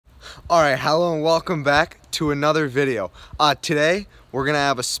Alright, hello and welcome back to another video. Today we're gonna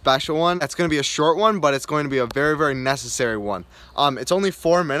have a special one. It's gonna be a short one, but it's going to be a very, very necessary one. It's only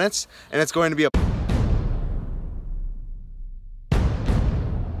 4 minutes and it's going to be a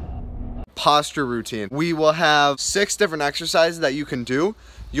posture routine. We will have 6 different exercises that you can do.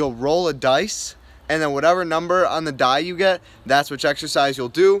 You'll roll a dice, and then whatever number on the die you get, that's which exercise you'll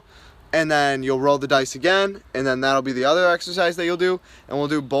do. And then you'll roll the dice again, and then that'll be the other exercise that you'll do, and we'll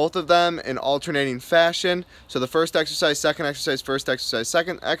do both of them in alternating fashion. So the first exercise, second exercise, first exercise,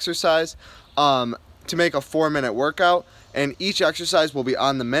 second exercise, to make a 4-minute workout, and each exercise will be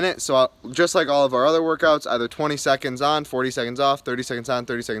on the minute. So just like all of our other workouts, either 20 seconds on, 40 seconds off, 30 seconds on,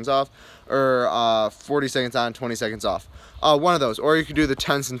 30 seconds off, or 40 seconds on, 20 seconds off. One of those, or you could do the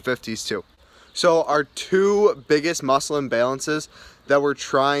 10s and 50s too. So our 2 biggest muscle imbalances that we're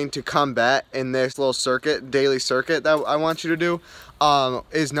trying to combat in this little circuit, daily circuit that I want you to do,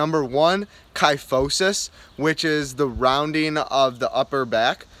 is number 1, kyphosis, which is the rounding of the upper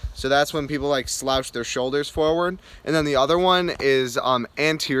back. So that's when people like slouch their shoulders forward. And then the other one is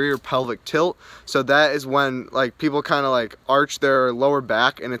anterior pelvic tilt. So that is when like people kind of like arch their lower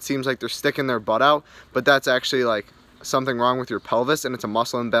back and it seems like they're sticking their butt out, but that's actually like something wrong with your pelvis, and it's a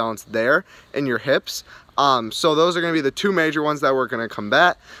muscle imbalance there in your hips. So those are going to be the 2 major ones that we're going to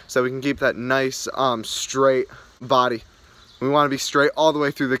combat, so we can keep that nice straight body. We want to be straight all the way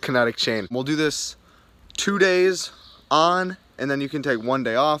through the kinetic chain. We'll do this 2 days on, and then you can take 1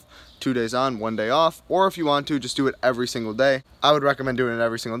 day off, 2 days on, 1 day off, or if you want to, just do it every single day. I would recommend doing it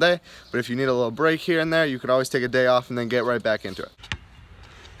every single day, but if you need a little break here and there, you could always take a day off and then get right back into it.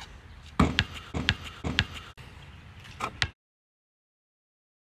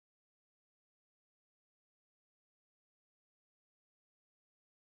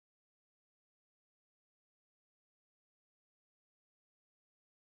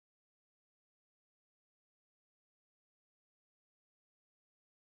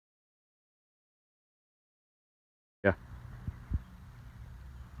 Yeah.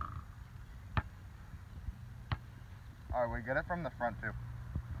 Alright, we get it from the front too.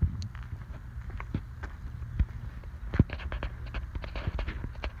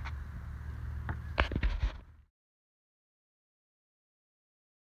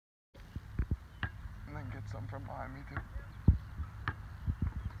 And then get some from behind me too.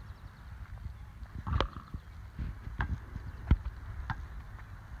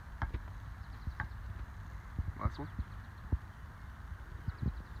 Last one.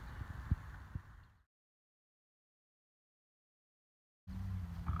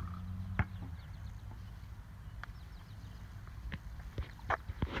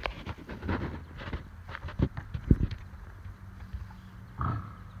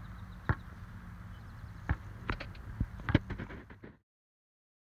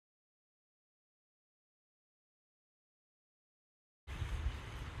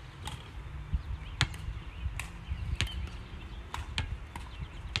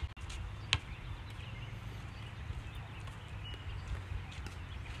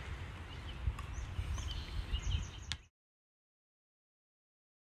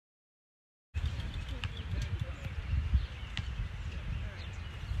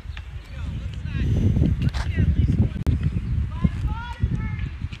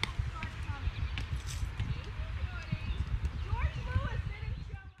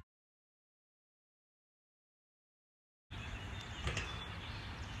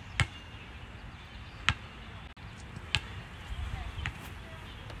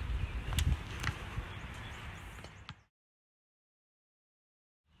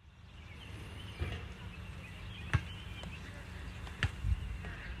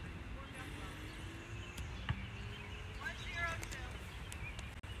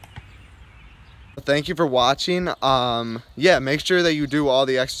 Thank you for watching. Yeah, make sure that you do all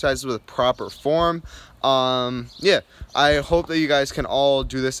the exercises with proper form. Yeah, I hope that you guys can all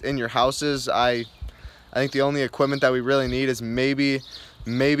do this in your houses. I think the only equipment that we really need is maybe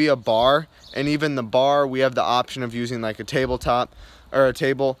a bar, and even the bar we have the option of using like a tabletop or a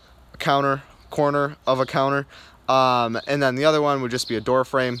table, a counter, corner of a counter. And then the other one would just be a door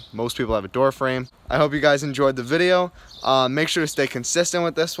frame. Most people have a door frame. I hope you guys enjoyed the video. Make sure to stay consistent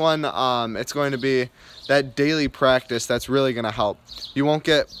with this one. It's going to be that daily practice that's really going to help. You won't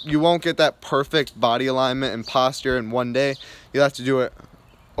get that perfect body alignment and posture in 1 day. You'll have to do it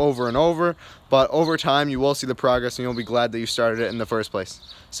over and over, but over time you will see the progress and you'll be glad that you started it in the first place.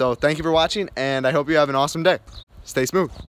 So thank you for watching, and I hope you have an awesome day. Stay smooth.